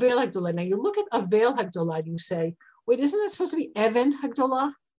Avel Hagdolah. Now you look at Avel Hagdolah and you say, wait, isn't that supposed to be Even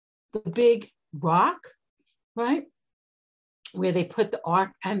Hagdolah? The big rock, right? Where they put the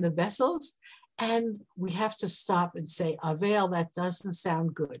ark and the vessels. And we have to stop and say, Avel, that doesn't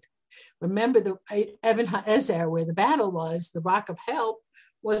sound good. Remember the Even HaEzer, where the battle was, the rock of help,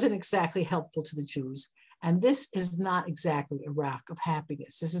 wasn't exactly helpful to the Jews. And this is not exactly a rock of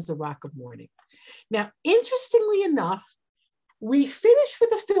happiness. This is a rock of mourning. Now, interestingly enough, we finish with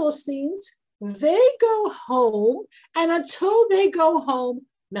the Philistines. They go home, and until they go home,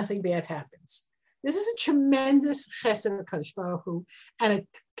 nothing bad happens. This is a tremendous chesed of Kadosh Baruch Hu, and a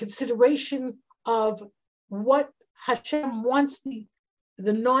consideration of what Hashem wants the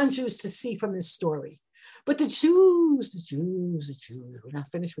non-Jews to see from this story. But the Jews, we're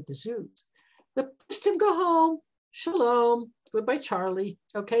not finished with the Jews. The Plishtim go home, shalom, goodbye Charlie,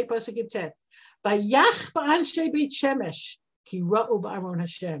 okay, Pasuk Yud. Vayach ba'anshe Beit Shemesh, ki ra'u ba'aron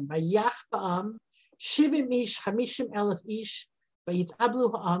Hashem. Vayach ba'am, 70 ish, 50,000 ish,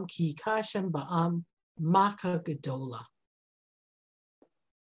 vayit'ablu ha'am, ki kashem ba'am, maka gedola.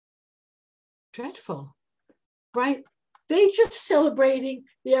 Dreadful, right? They just celebrating.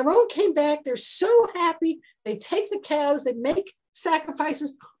 The Aron came back. They're so happy. They take the cows. They make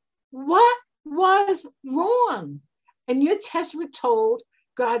sacrifices. What was wrong? And Yud Tes were told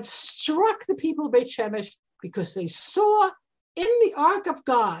God struck the people of Beit Shemesh because they saw in the ark of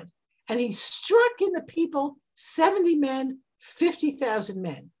God, and he struck in the people 70 men, 50,000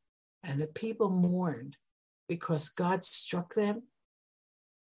 men. And the people mourned because God struck them.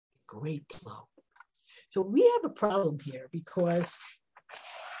 Great blow. So we have a problem here because,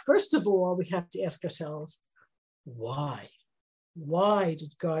 first of all, we have to ask ourselves, why? Why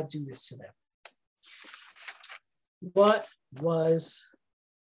did God do this to them? What was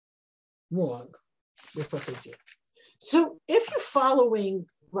wrong with what they did? So if you're following,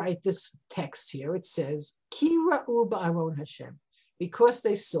 right, this text here, it says, Ki ra'u ba'aron Hashem, because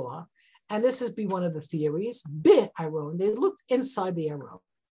they saw, and this is be one of the theories, Aron, they looked inside the Aron.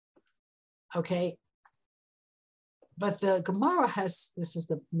 Okay, but the Gemara has, this is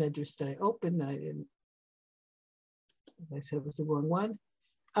the Medrash that I opened, I said it was the wrong one.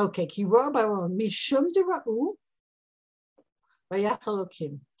 Okay, Ki ra'u ba'aron, mishum dera'u vayach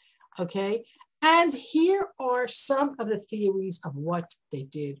Elokim. Okay, and here are some of the theories of what they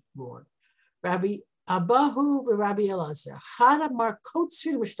did wrong. Rabbi Abahu Rabbi Elazar, Chad Amar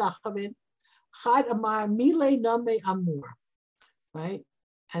Kotzvin Mishtachavin, Chad Amar Mile Name Amur, right?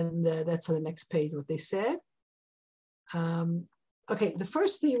 And that's on the next page what they said. Okay, the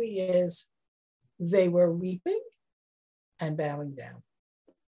first theory is they were weeping and bowing down.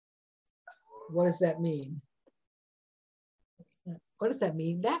 What does that mean? What does that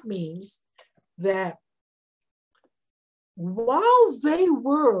mean? That means that while they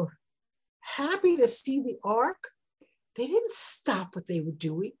were happy to see the ark, they didn't stop what they were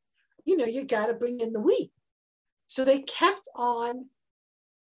doing. You got to bring in the wheat. So they kept on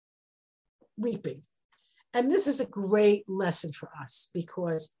weeping. And this is a great lesson for us,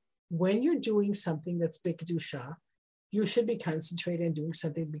 because when you're doing something that's big kedusha, you should be concentrated on doing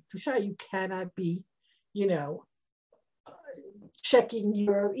something big kedusha. You cannot be, checking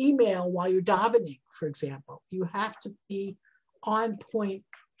your email while you're davening, for example. You have to be on point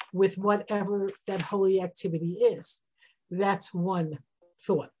with whatever that holy activity is. That's one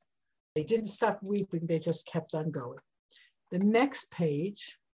thought. They didn't stop weeping, they just kept on going. The next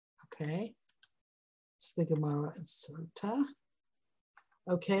page, okay, it's the Gemara and Sota.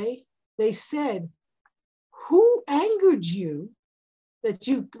 Okay, they said, who angered you that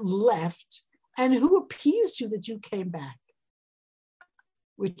you left, and who appeased you that you came back?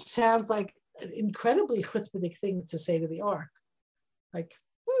 Which sounds like an incredibly chutzpahdik thing to say to the ark. Like,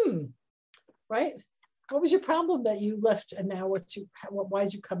 right? What was your problem that you left, and now why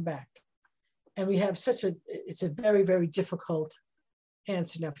did you come back? And we have it's a very, very difficult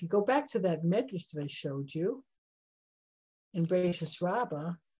answer. Now, if you go back to that medrash that I showed you in Bereishis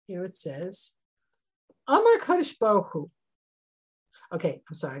Rabbah, Here it says, Amar Kadosh Baruch Hu. Okay,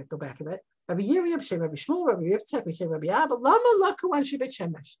 I'm sorry, go back a bit. Rabbi Yirmiyah, Rabbi Shmuel, Rabbi Rebbetzin, Rabbi Abba, Lama Laku Anshe Beit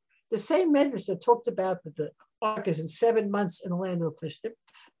Shemesh. The same medrash that talked about that the ark is in 7 months in the land of Plishtim.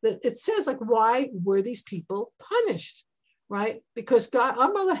 That it says, like, why were these people punished? Right? Because God,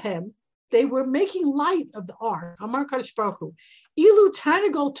 Amar Lahem, they were making light of the ark. Amar Kadosh Baruch Hu. Ilu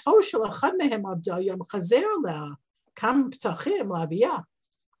Tanagol Toshel Achad Mehem Abdal Yam Chazer La Kam Ptachim Labiyah.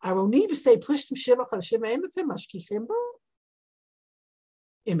 Aroni b'stei Plishtim Shiva Chadashim Ein Atem Mashkichim Bo.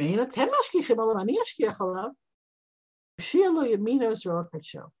 Im Ein Atem Mashkichim Alav Ani Ashkiach Alav. Shia Lo Yamino Zroa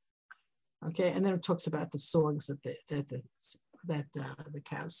Kadsho. Okay, and then it talks about the songs that the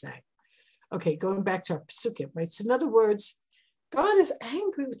cows sang. Okay, going back to our psukim, right? So in other words, God is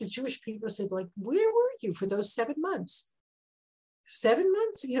angry with the Jewish people. Said, like, where were you for those 7 months? 7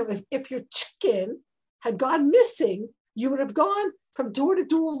 months? You know, if your chicken had gone missing, you would have gone from door to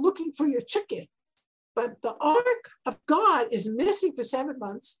door looking for your chicken. But the ark of God is missing for 7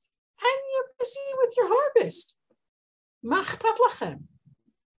 months, and you're busy with your harvest. Machpat lachem.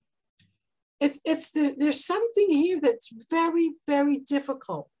 There's something here that's very, very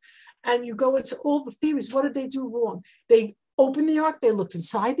difficult. And you go into all the theories. What did they do wrong? They opened the ark. They looked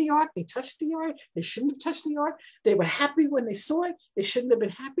inside the ark. They touched the ark. They shouldn't have touched the ark. They were happy when they saw it. They shouldn't have been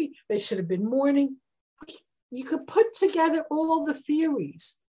happy. They should have been mourning. You could put together all the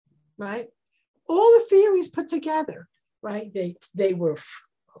theories, right? All the theories put together, right? They were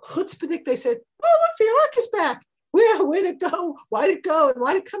chutzpahdik. They said, "Oh, look, the ark is back. Where'd it go? Why'd it go? And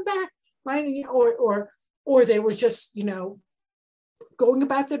why'd it come back?" Right? Or they were just, going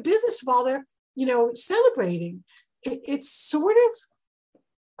about their business while they're, celebrating. It's sort of,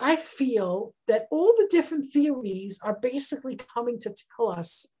 I feel that all the different theories are basically coming to tell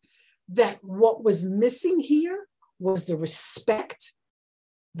us that what was missing here was the respect,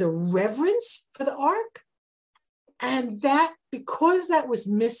 the reverence for the ark, and that because that was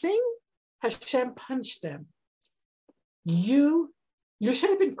missing, Hashem punished them. You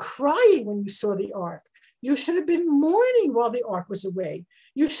should have been crying when you saw the ark. You should have been mourning while the ark was away.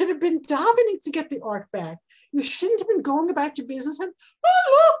 You should have been davening to get the ark back. You shouldn't have been going about your business and, oh,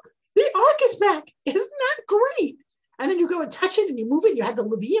 look, the ark is back. Isn't that great? And then you go and touch it and you move it. You had the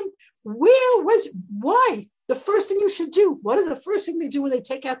Levium. Why? The first thing you should do, what are the first thing they do when they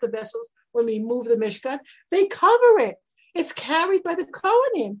take out the vessels, when we move the Mishkan? They cover it. It's carried by the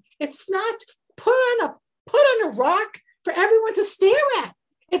Kohanim. It's not put on a rock for everyone to stare at.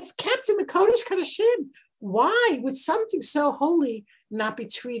 It's kept in the Kodesh Kodashim. Why would something so holy not be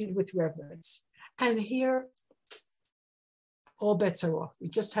treated with reverence? And here, all bets are off. We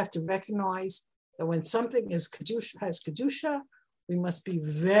just have to recognize that when something has Kedusha, we must be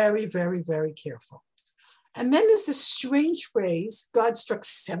very, very, very careful. And then there's this strange phrase, God struck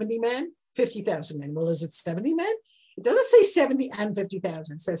 70 men, 50,000 men. Well, is it 70 men? It doesn't say 70 and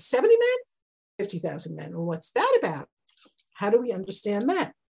 50,000. It says 70 men, 50,000 men. Well, what's that about? How do we understand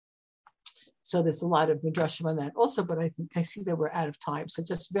that? So there's a lot of midrashim on that also, but I see that we're out of time. So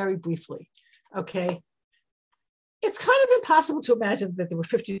just very briefly, okay. It's kind of impossible to imagine that there were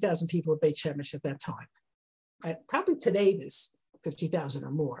 50,000 people at Beit Shemesh at that time. Right? Probably today there's 50,000 or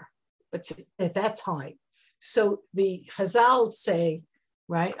more, but at that time. So the Chazal say,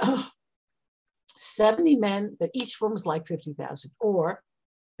 right, 70 men that each one was like 50,000, or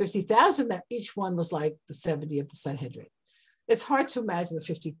 50,000 that each one was like the 70 of the Sanhedrin. It's hard to imagine the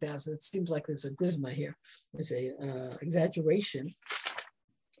 50,000. It seems like there's a gizma here. There's a exaggeration.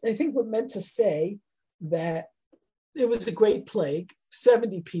 I think we're meant to say that it was a great plague,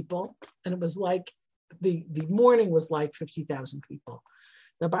 70 people, and it was like the mourning was like 50,000 people.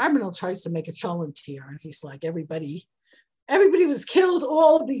 The Barbanel tries to make a challenge here, and he's like, everybody was killed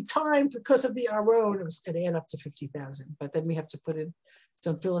all the time because of the Aron. It was going to add up to 50,000, but then we have to put in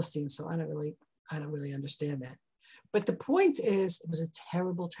some Philistines. So I don't really understand that. But the point is, it was a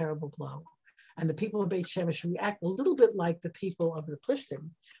terrible, terrible blow. And the people of Beit Shemesh react a little bit like the people of the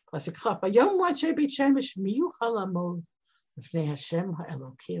Plishtim.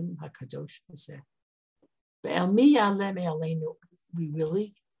 We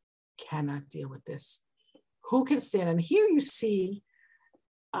really cannot deal with this. Who can stand? And here you see,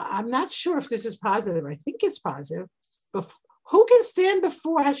 I'm not sure if this is positive. I think it's positive. But who can stand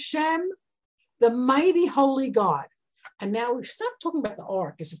before Hashem, the mighty, holy God? And now we've stopped talking about the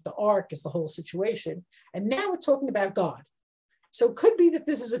ark as if the ark is the whole situation. And now we're talking about God. So it could be that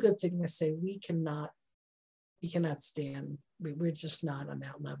this is a good thing to say. We cannot stand. We're just not on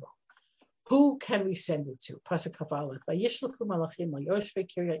that level. Who can we send it to? Pasuk Kaf Aleph. Vayishluchu malachim layoshvei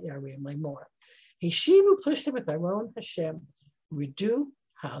kiryat yarim laymor. Hishivu plishtim et aron Hashem. Ridu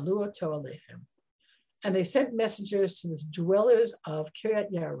Ha'aluoto aleichem. And they sent messengers to the dwellers of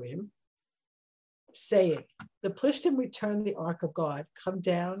Kiryat Yarim, saying, the Plishtim returned the ark of God. Come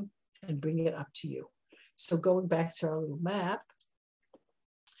down and bring it up to you. So going back to our little map,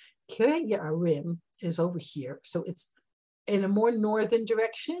 Kiryat Yarim is over here. So it's in a more northern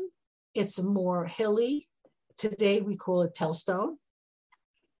direction. It's more hilly. Today we call it Telstone.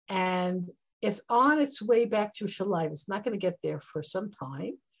 And it's on its way back to Shalim. It's not going to get there for some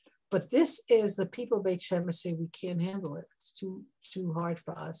time. But this is the people of Beit Shemesh say we can't handle it. It's too hard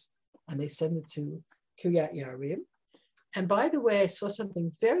for us. And they send it to Kiryat Yarim. And by the way, I saw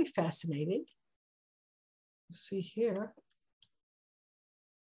something very fascinating. You see here.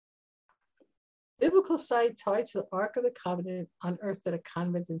 Biblical site tied to the Ark of the Covenant unearthed at a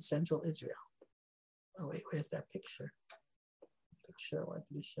convent in central Israel. Oh wait, where's that picture? I want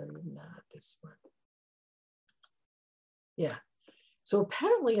to be showing you, not this one. Yeah. So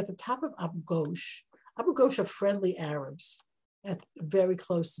apparently at the top of Abu Ghosh are friendly Arabs, very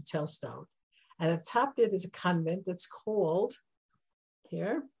close to Telstone. And at the top there's a convent that's called,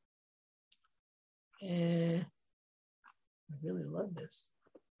 here, I really love this,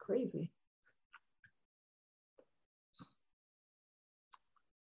 crazy.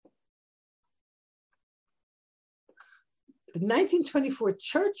 The 1924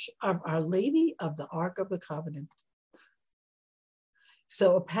 Church of Our Lady of the Ark of the Covenant.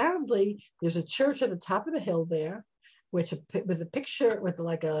 So apparently there's a church at the top of the hill there, with a picture, with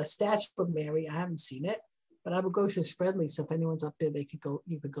like a statue of Mary. I haven't seen it, but Abu Ghosh is friendly. So if anyone's up there,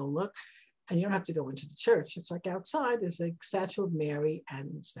 you could go look, and you don't have to go into the church. It's like outside, there's a statue of Mary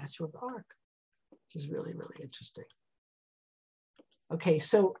and a statue of the Ark, which is really, really interesting. Okay,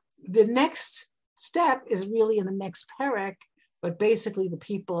 so the next step is really in the next Perek, but basically the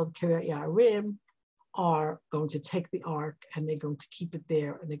people of Kiryat Yarim are going to take the ark and they're going to keep it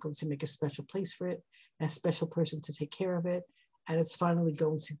there, and they're going to make a special place for it, and a special person to take care of it, and it's finally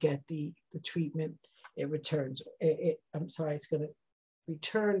going to get the treatment it returns. It's going to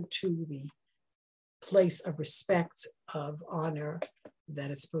return to the place of respect, of honor that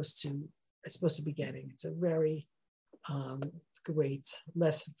it's supposed to be getting. It's a very great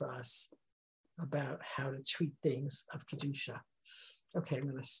lesson for us about how to treat things of Kedusha. Okay, I'm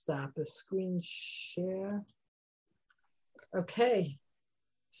going to stop the screen share. Okay,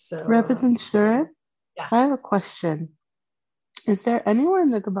 so Rebbetzin Shurin, yeah. I have a question. Is there anywhere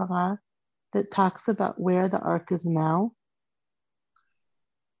in the Gemara that talks about where the ark is now?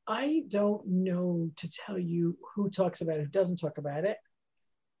 I don't know to tell you who talks about it, who doesn't talk about it.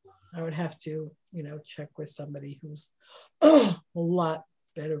 I would have to, check with somebody who's a lot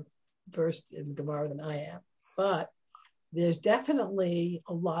better versed in Gemara than I am. But there's definitely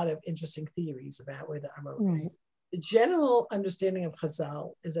a lot of interesting theories about where the Aron is. The general understanding of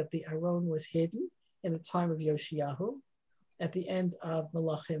Chazal is that the Aron was hidden in the time of Yoshiyahu at the end of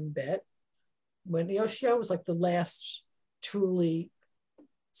Melachim Bet, when Yoshiyahu was like the last truly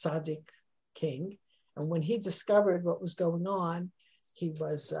tzaddik king. And when he discovered what was going on, he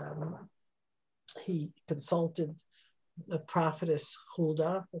consulted the prophetess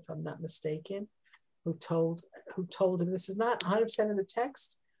Huldah, if I'm not mistaken, who told him, this is not 100% of the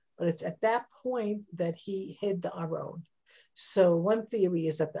text, but it's at that point that he hid the Aron. So one theory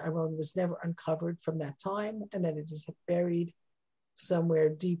is that the Aron was never uncovered from that time, and that it was buried somewhere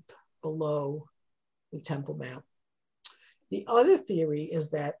deep below the Temple Mount. The other theory is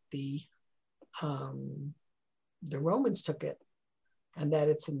that the Romans took it, and that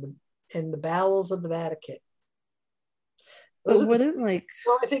it's in the bowels of the Vatican. I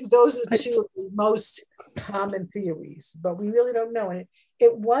think those are two of the most common theories, but we really don't know. And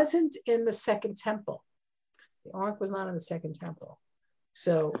it wasn't in the Second Temple. The Ark was not in the Second Temple.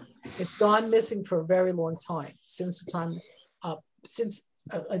 So it's gone missing for a very long time, since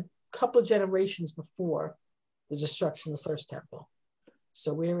a couple of generations before the destruction of the First Temple.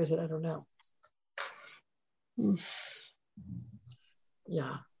 So where is it? I don't know.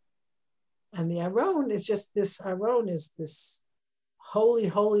 Yeah. And the Aron is just this. Aron is this holy,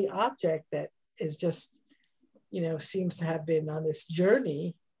 holy object that is just, seems to have been on this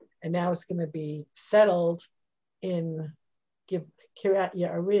journey, and now it's going to be settled in Kiryat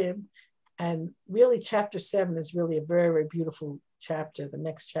Yarim. And really, chapter 7 is really a very, very beautiful chapter. The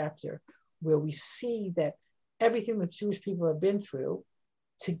next chapter, where we see that everything the Jewish people have been through,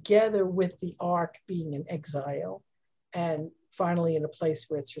 together with the ark being in exile, and finally in a place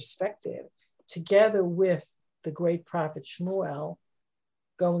where it's respected, together with the great prophet Shmuel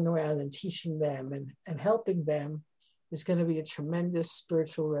going around and teaching them and helping them, is going to be a tremendous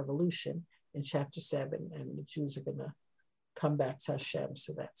spiritual revolution in chapter 7. And the Jews are going to come back to Hashem.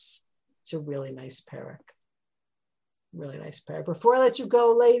 So it's a really nice Perek. Really nice Perek. Before I let you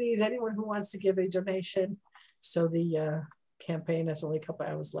go, ladies, anyone who wants to give a donation, so the campaign has only a couple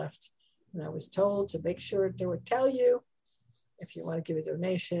hours left. And I was told to make sure to tell you if you want to give a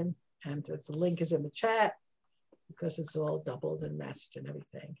donation, and the link is in the chat because it's all doubled and matched and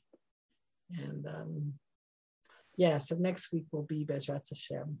everything. And so next week will be Bezrat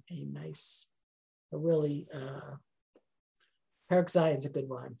Hashem, a really, Perek Zion's a good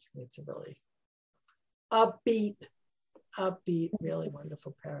one. It's a really upbeat, really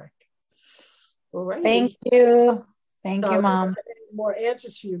wonderful Perek. All right. Thank you. Thank you, Mom. More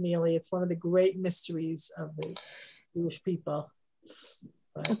answers for you, Neely. It's one of the great mysteries of the Jewish people.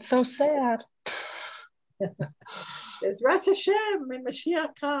 But It's so sad. there's Rat Hashem, when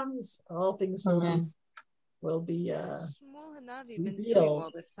Mashiach comes, all things will be Shmuel Hanavi been revealed. doing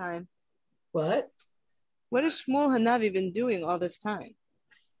all this time? What? What has Shmuel Hanavi been doing all this time?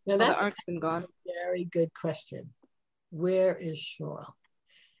 Now The that's ark's been gone. a very good question. Where is Shmuel?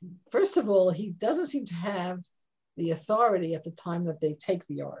 First of all, he doesn't seem to have the authority at the time that they take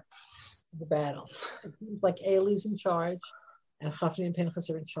the ark, the battle. It seems like Eli's in charge and Chafni and Pinchas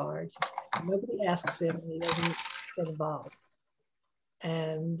are in charge. Nobody asks him and he doesn't get involved.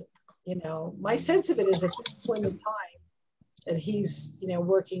 And, my sense of it is at this point in time that he's,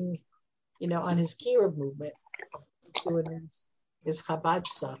 working, on his Kiruv movement, doing his Chabad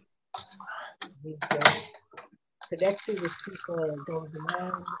stuff. He's connecting with people and going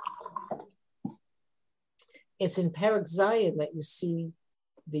around. It's in Perek Zion that you see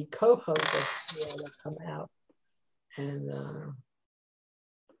the kohos that come out, and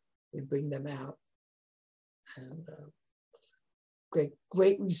we bring them out, and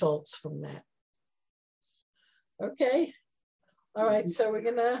great results from that. Okay, all right. So we're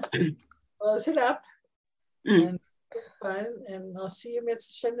gonna close it up, and fun. And I'll see you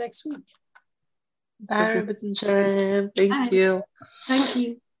Mitzvah next week. Bye, Rebbetzin Shurin. Thank you. Thank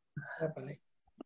you. Bye bye.